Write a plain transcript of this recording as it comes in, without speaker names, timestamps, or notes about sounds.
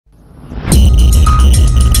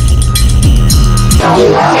Hello,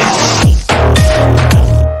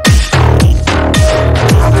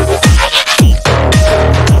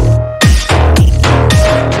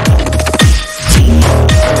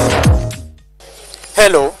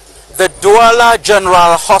 the Douala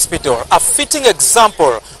General Hospital, a fitting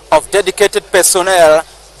example of dedicated personnel,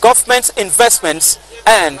 government investments,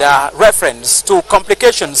 and reference to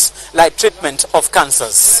complications like treatment of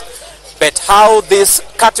cancers. But how this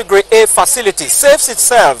Category A facility saves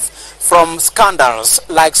itself from scandals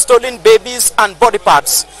like stolen babies and body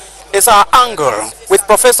parts is our angle with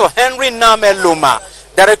Professor Henry Name Luma,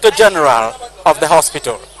 Director General of the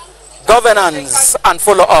hospital. Governance and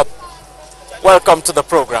follow-up. Welcome to the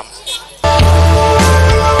program.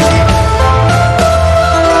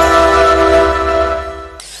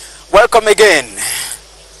 Welcome again.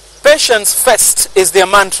 Patients first is their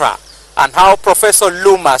mantra, and how Professor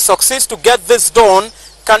Luma succeeds to get this done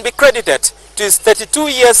can be credited to his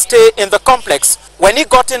 32-year stay in the complex when he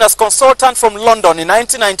got in as consultant from London in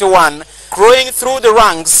 1991, growing through the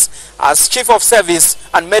ranks as Chief of Service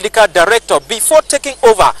and Medical Director before taking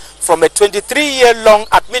over from a 23-year-long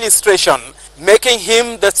administration, making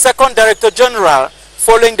him the second Director General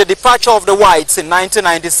following the departure of the Whites in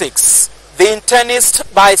 1996. The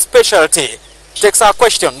internist by specialty takes our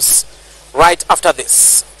questions right after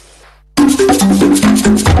this.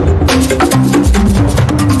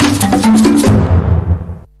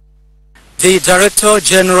 The Director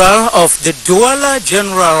General of the Douala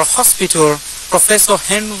General Hospital, Professor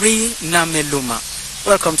Henry Name Luma.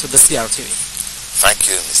 Welcome to the CRTV. Thank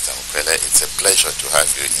you, Mr. Mukwele. It's a pleasure to have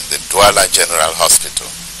you in the Douala General Hospital.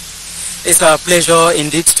 It's a pleasure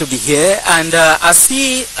indeed to be here. And I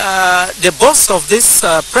see the boss of this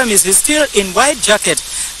premise is still in white jacket.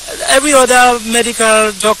 Every other medical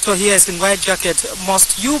doctor here is in white jacket.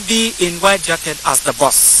 Must you be in white jacket as the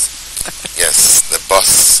boss? Yes, the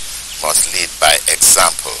boss must lead by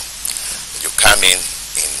example. You come in,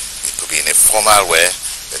 it could be in a formal way,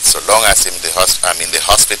 but so long as I'm in the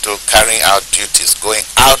hospital carrying out duties, going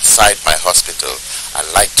outside my hospital, I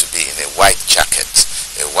like to be in a white jacket.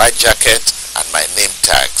 A white jacket and my name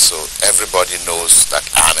tag, so everybody knows that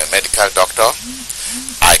I'm a medical doctor.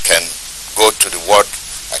 I can go to the ward,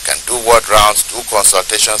 I can do ward rounds, do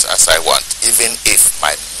consultations as I want, even if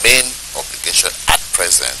my main obligation at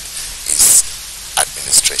present is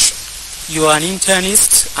administration. You are an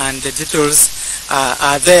internist and the details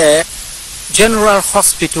are there. General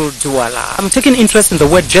Hospital Douala. I'm taking interest in the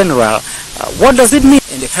word general. What does it mean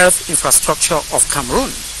in the health infrastructure of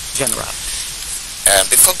Cameroon, General?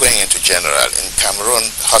 Before going into general, in Cameroon,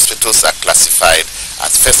 hospitals are classified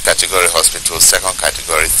as first category hospitals, second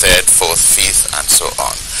category, third, fourth, fifth, and so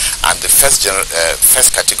on. And the first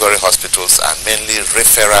category hospitals are mainly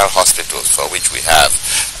referral hospitals, for which we have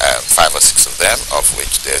 5 or 6 of them, of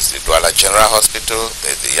which there's the Douala General Hospital,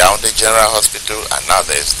 there's the Yaoundé General Hospital, and now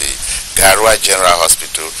there's the Garoua General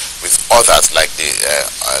Hospital, with others like the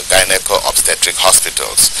gyneco-obstetric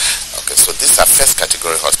hospitals. Okay, so these are first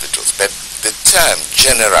category hospitals, but the term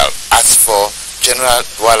general, as for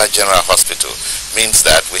Douala General Hospital, means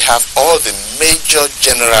that we have all the major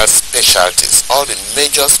general specialties, all the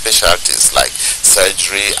major specialties like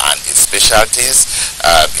surgery and its specialties,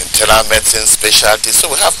 internal medicine specialties. So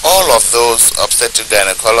we have all of those, obstetric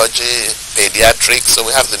gynecology, pediatrics. So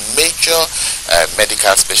we have the major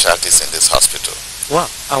medical specialties in this hospital. Well,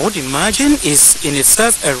 I would imagine is in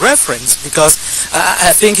itself a reference, because I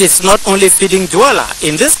think it's not only feeding Douala.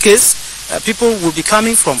 In this case, people will be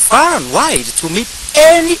coming from far and wide to meet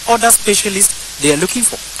any other specialist they are looking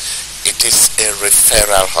for. It is a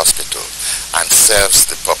referral hospital and serves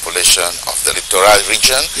the population of the littoral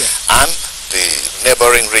region and the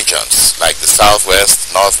neighboring regions like the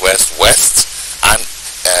southwest, northwest, west,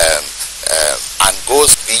 and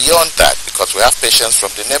goes beyond that, because we have patients from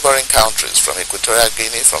the neighboring countries, from Equatorial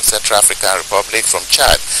Guinea, from Central African Republic, from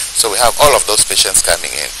Chad. So we have all of those patients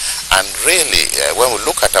coming in. And really, when we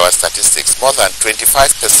look at our statistics, more than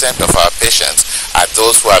 25% of our patients are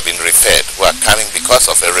those who have been referred, who are coming because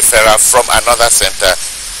of a referral from another center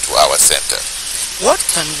to our center. What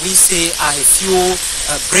can we say are a few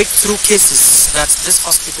breakthrough cases that this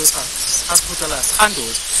hospital has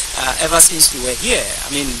handled ever since you were here? I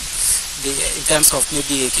mean, in terms of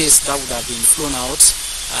maybe a case that would have been flown out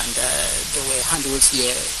and they were handled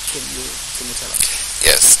here. Can you tell us?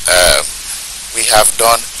 Yes, we have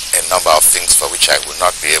done a number of things for which I will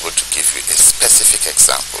not be able to give you a specific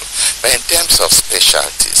example. But in terms of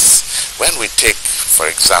specialties, when we take, for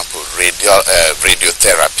example,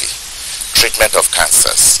 radiotherapy, treatment of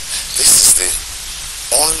cancers, this is the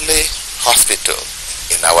only hospital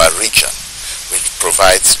in our region which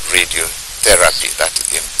provides radiotherapy, that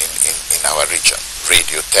in our region.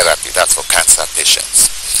 radiotherapy. That's for cancer patients.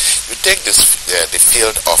 You take this, the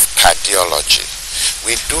field of cardiology.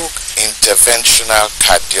 We do interventional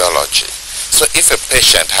cardiology. So if a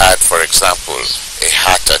patient had, for example, a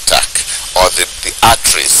heart attack, or the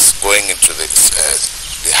arteries going into the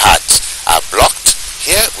heart are blocked,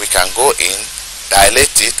 here we can go in,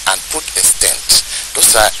 dilate it, and put a stent.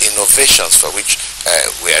 Those are innovations for which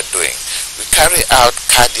we are doing. We carry out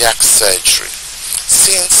cardiac surgery.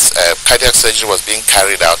 Since cardiac surgery was being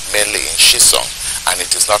carried out mainly in Shishong, and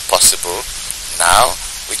it is not possible now,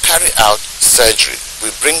 we carry out surgery.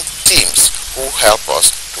 We bring teams who help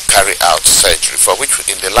us to carry out surgery, for which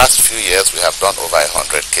in the last few years we have done over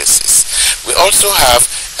 100 cases. We also have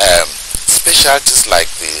specialties like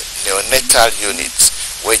the neonatal units,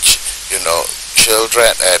 which, you know, children,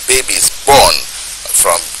 babies born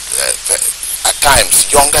from at times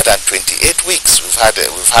younger than 28 weeks. We've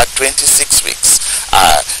had 26 weeks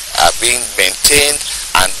are being maintained,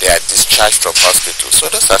 and they are discharged from hospital. So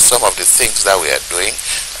those are some of the things that we are doing.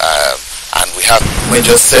 And we have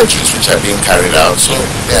major surgeries which are being carried out. So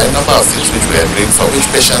there are a number of things which we are doing for which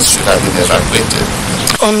patients should have been evacuated.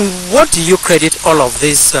 On what do you credit all of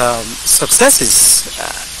these successes?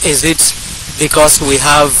 Is it because we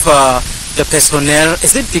have the personnel?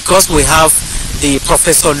 Is it because we have the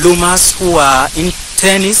Professor Lumas who are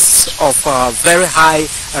internists of very high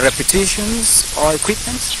reputations or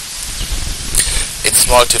equipment? It's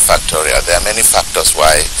multifactorial. There are many factors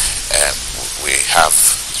why we have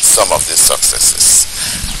some of these successes.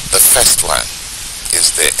 The first one is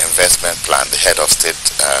the investment plan, the head of state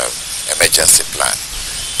emergency plan.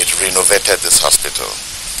 It renovated this hospital,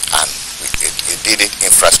 and it did it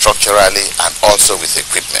infrastructurally and also with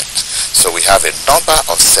equipment. So we have a number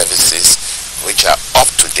of services which are up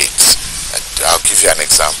to date. I'll give you an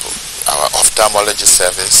example. Our ophthalmology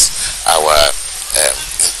service, our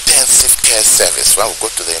intensive care service. When we go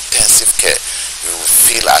to the intensive care, you will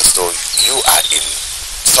feel as though you are in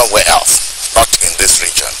somewhere else, not in this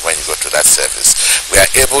region when you go to that service. We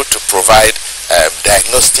are able to provide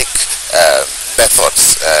diagnostic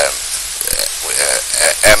methods,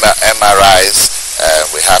 MRIs,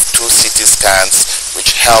 we have 2 CT scans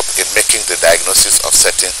which help in making the diagnosis of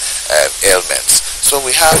certain ailments. So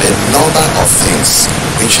we have a number of things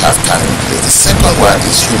which have come in place. The second one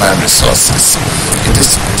is human resources. It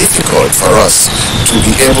is difficult for us to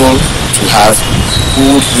be able to have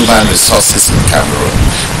good human resources in Cameroon.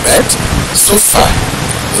 But so far,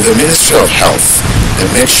 with the Ministry of Health, they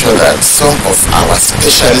make sure that some of our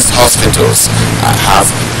specialist hospitals have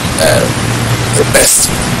the best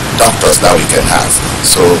doctors that we can have.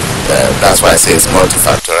 So that's why I say it's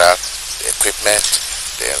multifactorial. The equipment,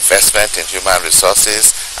 the investment in human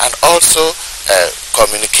resources, and also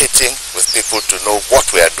communicating with people to know what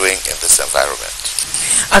we are doing in this environment.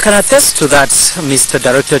 I can attest to that, Mr.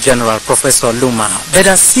 Director General, Professor Luma. But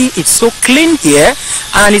I see it's so clean here,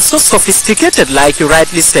 and it's so sophisticated, like you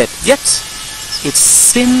rightly said. Yet, it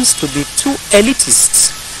seems to be too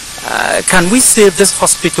elitist. Can we say this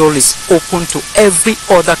hospital is open to every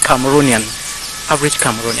other Cameroonian, average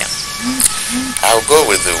Cameroonian? I'll go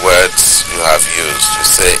with the words you have used. You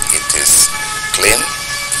say it is clean,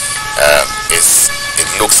 it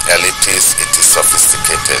looks elitist, it is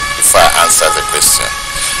sophisticated. Before I answer the question,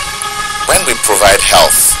 when we provide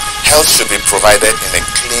health, health should be provided in a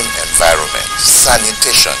clean environment.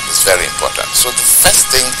 Sanitation is very important. So the first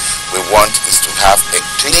thing we want is to have a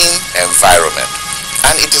clean environment.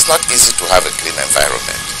 And it is not easy to have a clean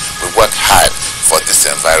environment. We work hard for this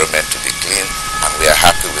environment to be clean, and we are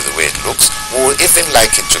happy with the way it looks. We would even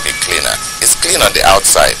like it to be cleaner. It's clean on the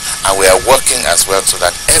outside, and we are working as well so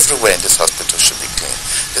that everywhere in this hospital should be clean.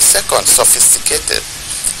 The second, sophisticated.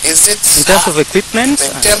 Is it in terms of equipment?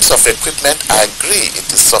 In terms of equipment, I agree. It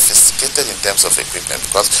is sophisticated in terms of equipment,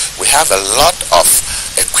 because we have a lot of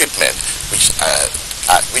equipment which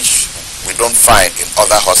we don't find in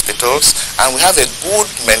other hospitals, and we have a good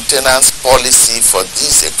maintenance policy for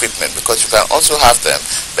these equipment, because you can also have them,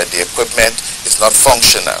 but the equipment is not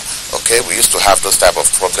functional. Okay, we used to have those type of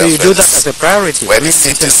problems. So you do that as a priority. Where the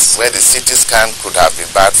CT scan could have been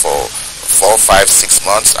bad for 4, 5, 6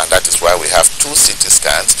 months, and that is why we have 2 CT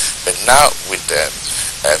scans. But now with the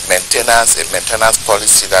maintenance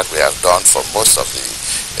policy that we have done for most of the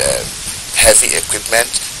heavy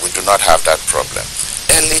equipment, we do not have that problem.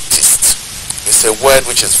 Elitist is a word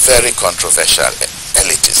which is very controversial.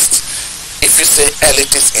 Elitist. If you say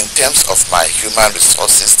elitist in terms of my human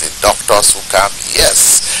resources, the doctors who come,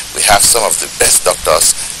 yes, we have some of the best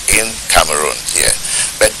doctors in Cameroon here.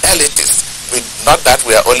 But elitist, not that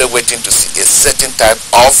we are only waiting to see a certain type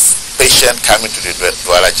of patient coming to the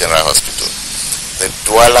Douala General Hospital. The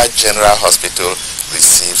Douala General Hospital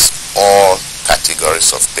receives all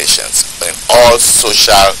categories of patients in all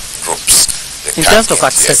social groups. In terms of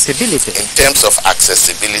accessibility? In terms of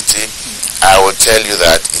accessibility, I will tell you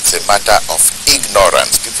that it's a matter of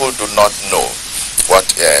ignorance. People do not know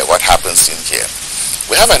what happens in here.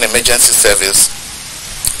 We have an emergency service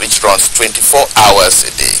which runs 24 hours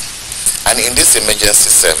a day. And in this emergency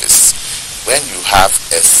service, when you have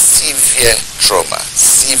a severe trauma,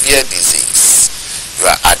 severe disease, you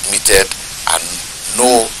are admitted and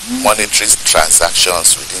no monetary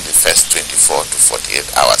transactions within the first 24 to 48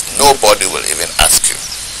 hours. Nobody will even ask you.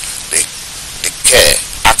 The care,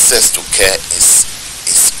 access to care is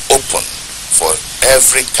open for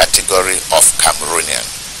every category of Cameroonian.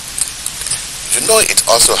 You know, it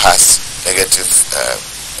also has a negative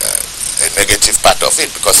part of it,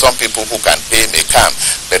 because some people who can pay may come.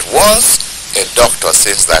 But once a doctor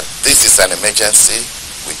says that this is an emergency,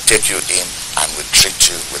 we take you in and we treat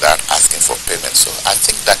you without asking for payment. So I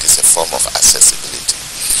think that is a form of accessibility.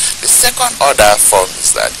 The second order form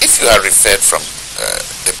is that if you are referred from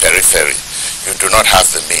the periphery, you do not have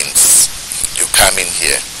the means, you come in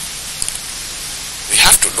here, we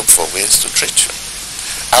have to look for ways to treat you.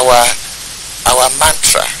 Our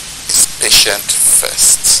mantra is patient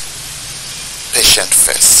first. Patient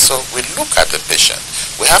first. So we look at the patient.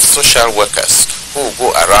 We have social workers who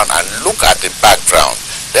go around and look at the background.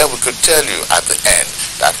 Then we could tell you at the end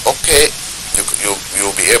that, okay,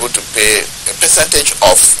 you'll be able to pay a percentage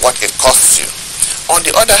of what it costs you. On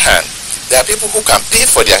the other hand, there are people who can pay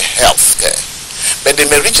for their health care, but they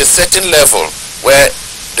may reach a certain level where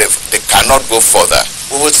they cannot go further.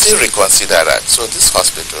 We would still reconsider that. So this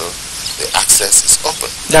hospital, the access is open.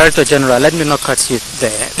 Director General, let me not cut you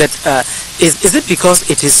there. Is it because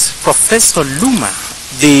it is Professor Luma,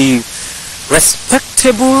 the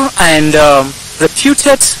respectable and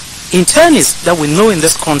reputed internist that we know in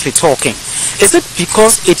this country talking? Is it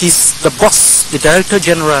because it is the boss, the Director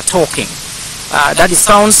General talking, that it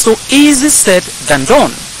sounds so easy said than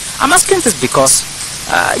done? I'm asking this because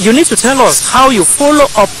you need to tell us how you follow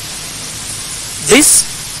up this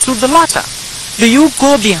to the latter. Do you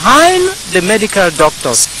go behind the medical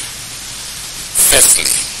doctors? Firstly,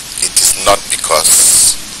 it is not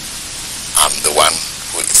because I'm the one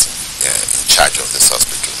who is in charge of this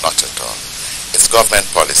hospital, not at all. It's government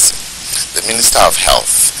policy. The Minister of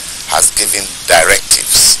Health has given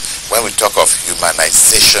directives. When we talk of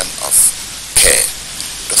humanization of care,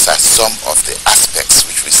 those are some of the aspects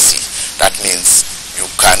which we see. That means you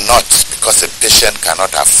cannot, because a patient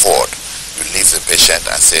cannot afford, you leave the patient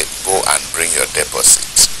and say, go and bring your deposit.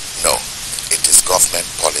 No, it is government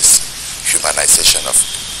policy. Humanization of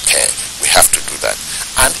care. We have to do that.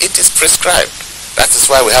 And it is prescribed. That is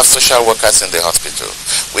why we have social workers in the hospital.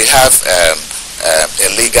 We have a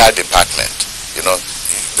legal department, you know,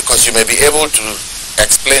 because you may be able to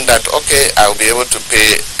explain that, okay, I'll be able to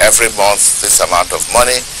pay every month this amount of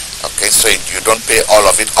money, okay, so you don't pay all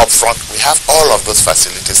of it up front. We have all of those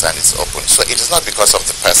facilities and it's open. So it is not because of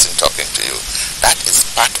the person talking to you. That is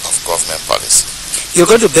part of government policy. You're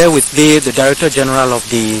going to bear with me, the Director General of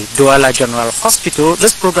the Douala General Hospital.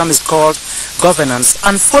 This program is called Governance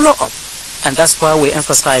and Follow-Up, and that's why we're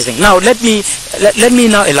emphasizing. Now, let me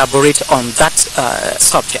now elaborate on that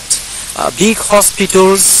subject. Big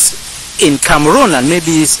hospitals in Cameroon and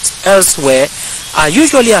maybe elsewhere are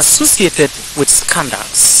usually associated with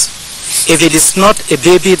scandals. If it is not a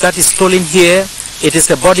baby that is stolen here, it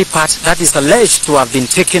is a body part that is alleged to have been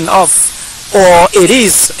taken off, or it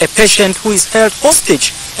is a patient who is held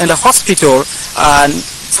hostage in the hospital and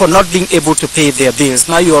for not being able to pay their bills.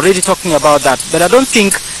 Now you're already talking about that, but I don't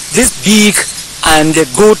think this big and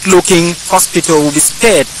good-looking hospital will be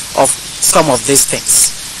spared of some of these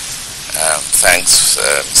things. Thanks,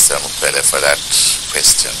 Mr. Mupele, for that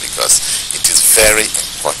question, because it is very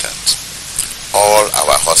important. All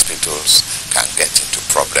our hospitals can get into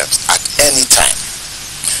problems at any time.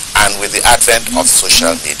 And with the advent of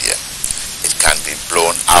social media, it can be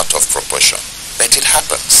blown out of proportion. But it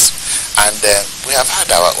happens. And we have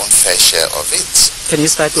had our own fair share of it. Can you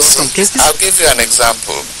start with some cases? I'll give you an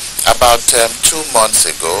example. About 2 months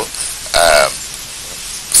ago,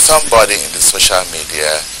 somebody in the social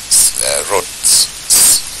media wrote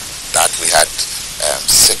that we had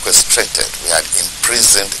sequestrated, we had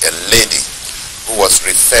imprisoned a lady who was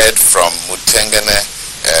referred from Mutengene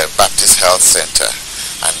Baptist Health Center,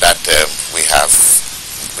 and that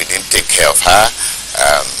we didn't take care of her,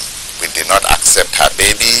 we did not accept her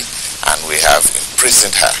baby, and we have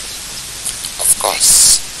imprisoned her. Of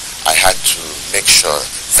course, I had to make sure,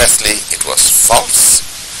 firstly, it was false,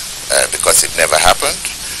 because it never happened,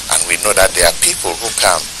 and we know that there are people who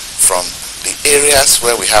come from the areas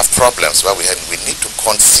where we have problems, where we need to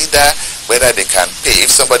consider whether they can pay.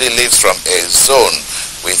 If somebody lives from a zone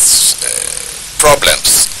with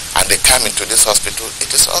problems and they come into this hospital,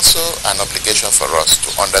 it is also an obligation for us to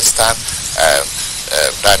understand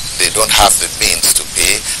that they don't have the means to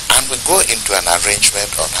pay, and we go into an arrangement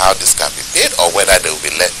on how this can be paid or whether they will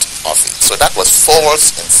be let off it. So that was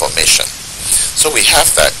false information. So we have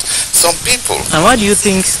that. Some people... And why do you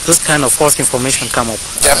think this kind of false information come up?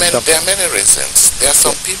 There are many reasons. There are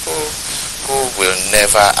some people who will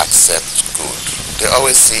never accept good. They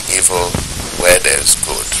always see evil where there is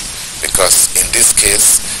good. Because in this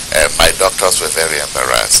case, my doctors were very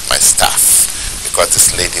embarrassed, my staff, because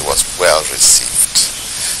this lady was well received.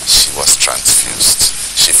 She was transfused.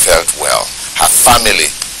 She felt well. Her family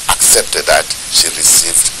accepted that she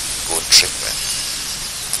received good treatment.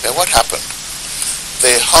 Then what happened?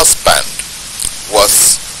 The husband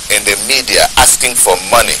was in the media asking for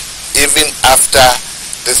money even after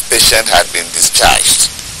this patient had been discharged.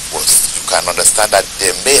 You can understand that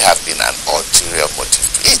there may have been an ulterior motive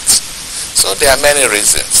to it. So there are many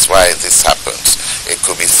reasons why this happens. It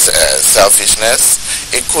could be selfishness.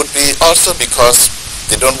 It could be also because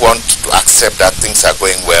they don't want to accept that things are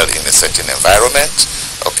going well in a certain environment.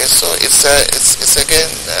 Okay, so it's again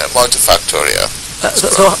multifactorial.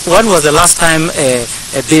 So when was the last time a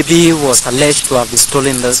baby was alleged to have been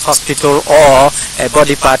stolen in this hospital, or a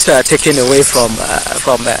body part taken away from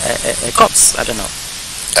a corpse? I don't know.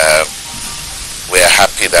 We are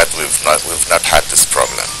happy that we've not had this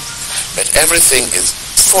problem, but everything is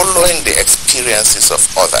following the experiences of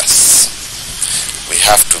others. We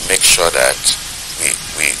have to make sure that we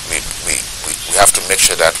have to make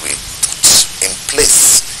sure that we put in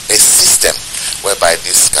place a system whereby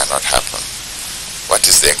this cannot happen. What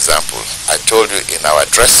is the example? I told you in our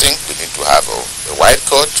dressing, we need to have a white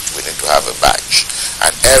coat, we need to have a badge.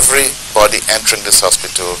 And everybody entering this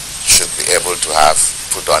hospital should be able to have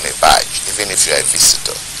put on a badge, even if you are a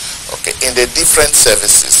visitor. Okay. In the different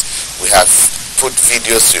services, we have put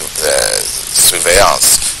video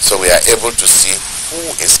surveillance, so we are able to see who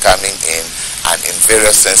is coming in, and in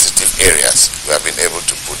various sensitive areas, we have been able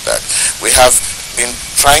to put that. We have been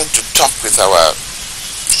trying to talk with our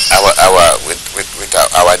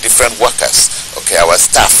different workers, okay, our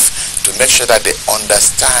staff, to make sure that they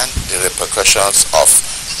understand the repercussions of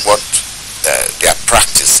what their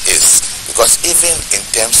practice is. Because even in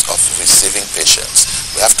terms of receiving patients,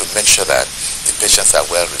 we have to make sure that the patients are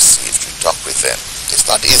well received. We talk with them. It's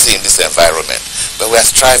not easy in this environment, but we are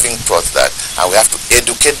striving towards that, and we have to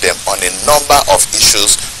educate them on a number of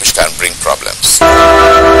issues which can bring problems.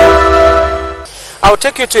 I'll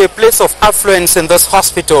take you to a place of affluence in this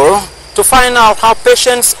hospital to find out how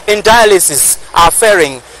patients in dialysis are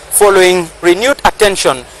faring following renewed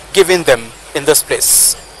attention given them in this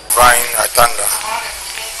place. Brian Atanga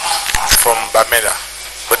from Bameda.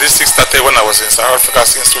 But this thing started when I was in South Africa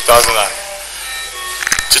since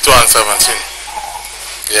 2017.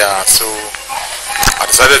 Yeah, so I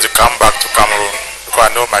decided to come back to Cameroon because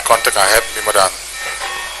I know my country can help me more than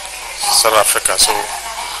South Africa. So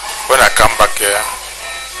when I come back here,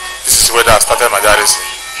 this is where I started my dialysis.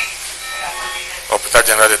 Hospital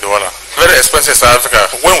General de Douala. Very expensive in South Africa.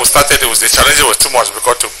 When we started, the challenge was too much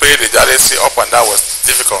because to pay the dialysis up and down was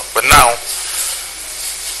difficult. But now,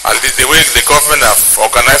 at least the way the government have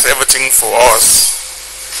organized everything for us,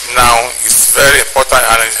 now it's very important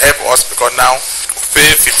and it helps us because now we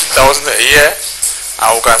pay 50,000 a year,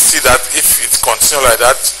 and we can see that if it continues like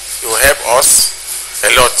that, it will help us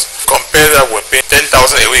a lot. Compare that we pay 10,000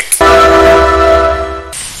 a week.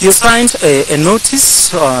 You signed a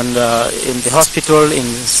notice on in the hospital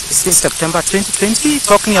since September 2020,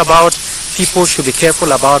 talking about people should be careful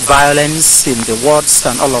about violence in the wards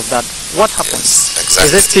and all of that. What happens? Yes, exactly.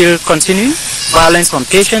 Is it still continuing? Violence on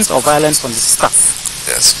patients or violence on the staff?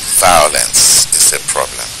 Yes, violence is a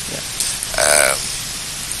problem. Yeah.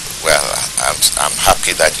 Well, I'm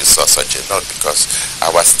happy that you saw such a note, because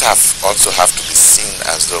our staff also have to be seen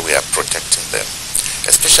as though we are protecting them,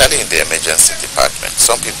 especially in the emergency department.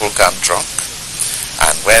 Some people come drunk,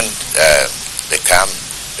 and when they come,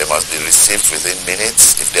 they must be received within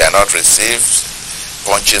minutes. If they are not received,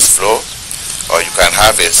 punches flow, or you can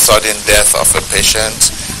have a sudden death of a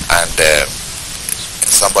patient and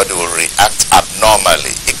somebody will react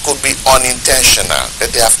abnormally. It could be unintentional,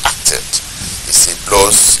 but they have acted. You see,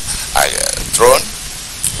 blows are thrown,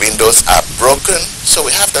 windows are broken. So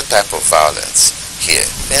we have that type of violence here,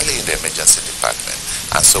 mainly in the emergency department.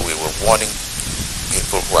 And so we were warning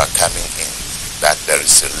people who are coming in that there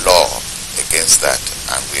is a law against that,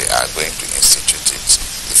 and we are going to institute it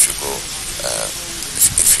if you go,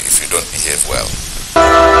 if you don't behave well.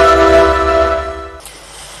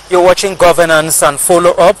 You're watching Governance and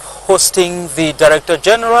Follow-Up, hosting the Director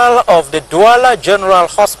General of the Douala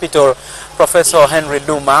General Hospital, Professor Henry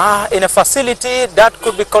Luma, in a facility that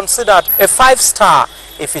could be considered a 5-star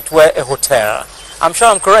if it were a hotel. I'm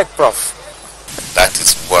sure I'm correct, Prof. That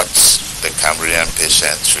is what the Cameroonian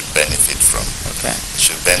patient should benefit from. Okay.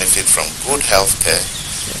 Should benefit from good health care,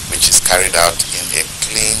 which is carried out in a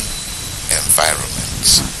clean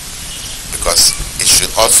environment. Because it should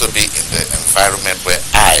also be in the environment where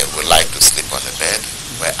I would like to sleep on the bed,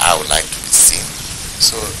 where I would like to be seen.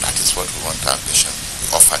 So that is what we want our patient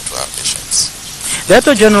offer to our patients.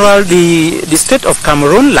 Director General, the state of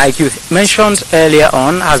Cameroon, like you mentioned earlier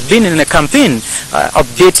on, has been in a campaign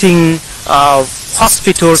updating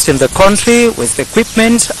hospitals in the country with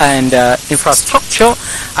equipment and infrastructure.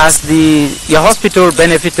 As your hospital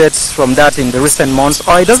benefited from that in the recent months,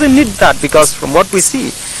 or it doesn't need that, because from what we see,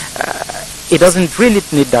 it doesn't really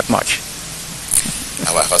need that much.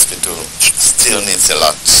 Our hospital still needs a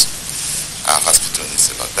lot. Our hospital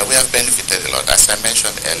needs a lot, but we have benefited a lot. As I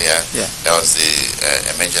mentioned earlier, there was the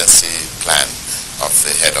emergency plan of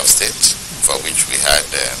the head of state, for which we had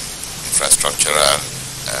infrastructural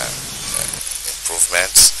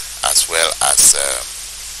improvements as well as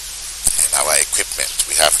in our equipment.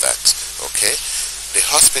 We have that. Okay. The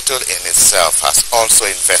hospital in itself has also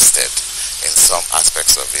invested in some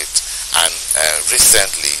aspects of it, and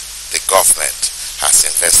recently the government has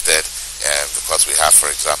invested because we have, for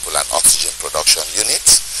example, an oxygen production unit,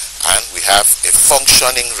 and we have a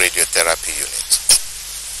functioning radiotherapy unit.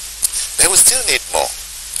 But we still need more.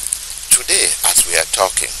 Today, as we are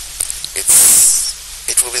talking, it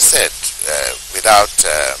will be said without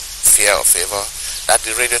fear or favor that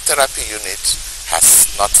the radiotherapy unit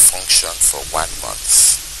has not functioned for 1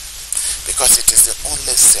 month, because it is the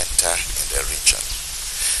only center in the region.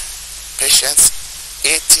 Patients,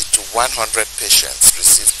 80 to 100 patients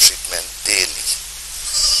receive treatment daily,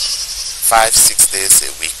 5-6 days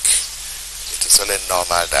a week. It is only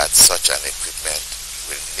normal that such an equipment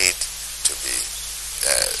will need to be,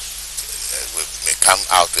 may come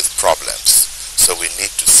out with problems. So we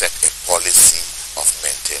need to set a policy of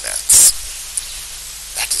maintenance.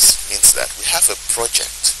 That means that we have a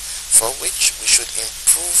project for which we should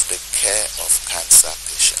improve the care of cancer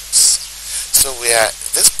patients. So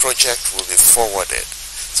this project will be forwarded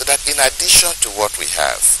so that in addition to what we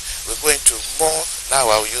have, we're going to more, now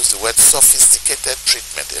I'll use the word sophisticated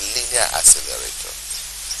treatment, a linear accelerator,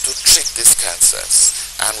 to treat these cancers.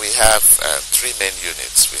 And we have 3 main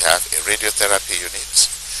units. We have a radiotherapy unit,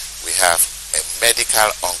 we have a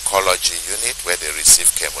medical oncology unit where they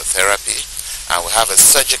receive chemotherapy, and we have a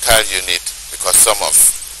surgical unit because some of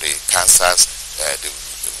the cancers, the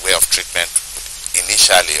way of treatment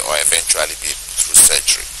initially or eventually be through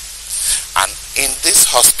surgery. And in this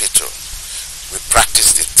hospital, we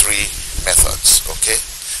practice the 3 methods, okay?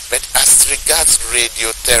 But as regards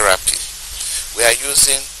radiotherapy, we are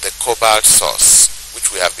using the cobalt source,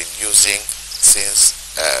 which we have been using since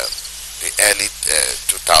the early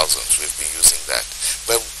 2000s. We've been using that.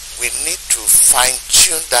 But we need to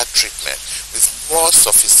fine-tune that treatment with more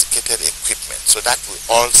sophisticated equipment so that will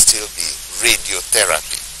all still be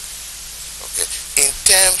radiotherapy. Okay. In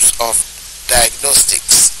terms of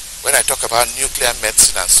diagnostics, when I talk about nuclear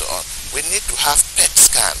medicine and so on, we need to have PET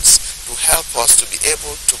scans to help us to be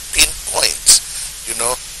able to pinpoint,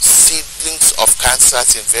 seedlings of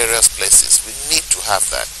cancers in various places. We need to have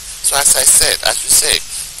that. So as I said, as you say,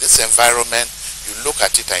 this environment, you look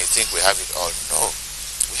at it and you think we have it all. No.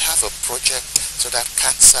 We have a project so that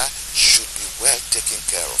cancer should be well taken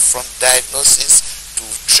care of, from diagnosis to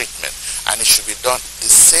treatment. And it should be done the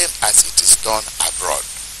same as it is done abroad.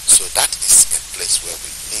 So that is a place where we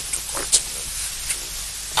need to continue to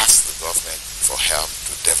ask the government for help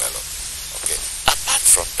to develop. Okay. Apart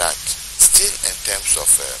from that, still in terms of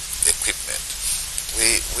equipment,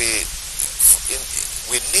 we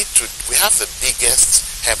have the biggest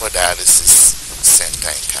hemodialysis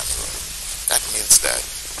center in Cameroon. That means that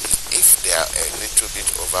if there are a little bit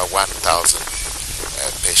over 1,000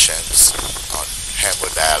 patients on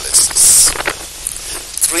hemodialysis,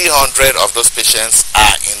 300 of those patients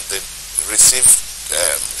are receive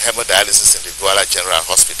hemodialysis in the Douala General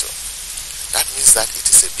Hospital. That means that it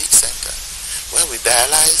is a big center where we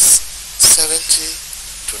dialyze 70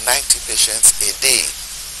 to 90 patients a day.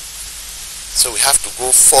 So we have to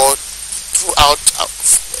go forward throughout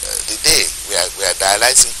the day. We are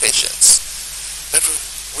dialyzing patients. But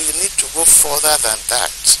we need to go further than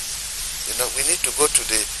that. We need to go to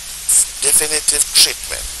the definitive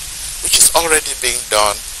treatment, which is already being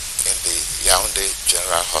done in the Yaoundé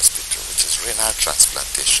General Hospital, which is renal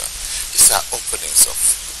transplantation. These are openings of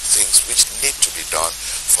things which need to be done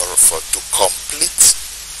for to complete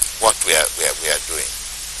what we are doing.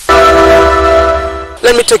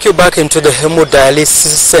 Let me take you back into the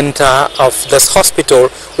hemodialysis center of this hospital,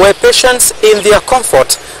 where patients in their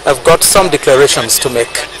comfort have got some declarations to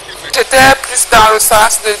make. J'étais plus dans le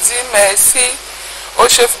sens de dire merci au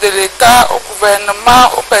chef de l'État, au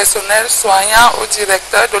gouvernement, au personnel soignant, au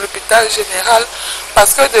directeur de l'hôpital général,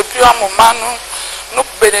 parce que depuis un moment, nous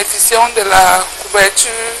bénéficions de la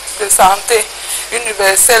couverture de santé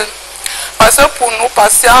universelle. Parce que pour nous,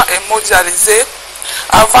 patients hémodialysés,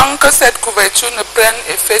 avant que cette couverture ne prenne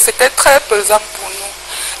effet, c'était très pesant pour nous.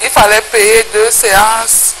 Il fallait payer 2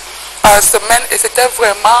 séances par semaine et c'était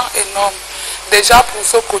vraiment énorme. Déjà pour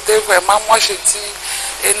ce côté, vraiment, moi je dis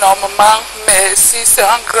énormément merci, c'est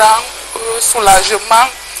un grand soulagement.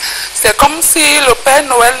 C'est comme si le Père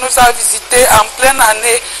Noël nous a visités en pleine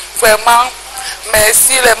année. Vraiment,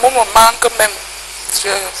 merci, les mots me manquent même.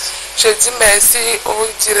 Je dis merci au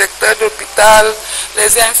directeur d'hôpital,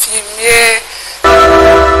 les infirmiers.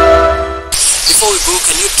 Before we go,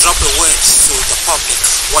 can you drop a word to the public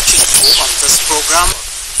watching you on this program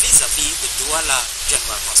vis-a-vis the Douala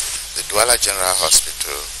General Hospital? The Douala General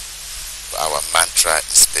Hospital, our mantra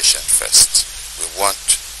is patient first. We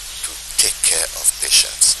want to take care of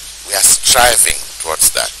patients. We are striving towards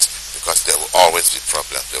that because there will always be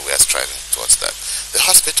problems, but we are striving towards that. The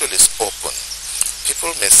hospital is open. People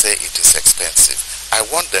may say it is expensive. I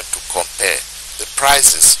want them to compare the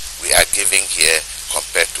prices we are giving here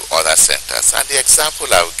compared to other centers. And the example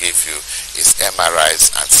I will give you is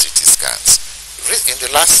MRIs and CT scans. In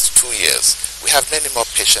the last 2 years, we have many more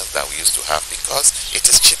patients than we used to have because it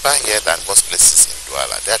is cheaper here than most places in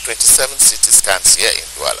Douala. There are 27 CT scans here in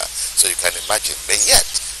Douala, so you can imagine. But yet,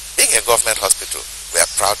 being a government hospital, we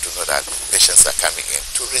are proud to know that patients are coming in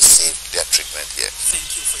to receive their treatment here.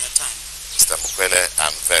 Thank you for your time. Mr. Mukwele,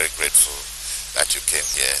 I'm very grateful that you came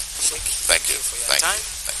here. Thank you for your time.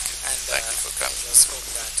 Thank you. And thank you for coming. Just hope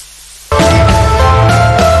that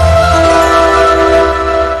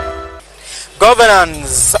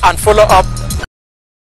governance and follow-up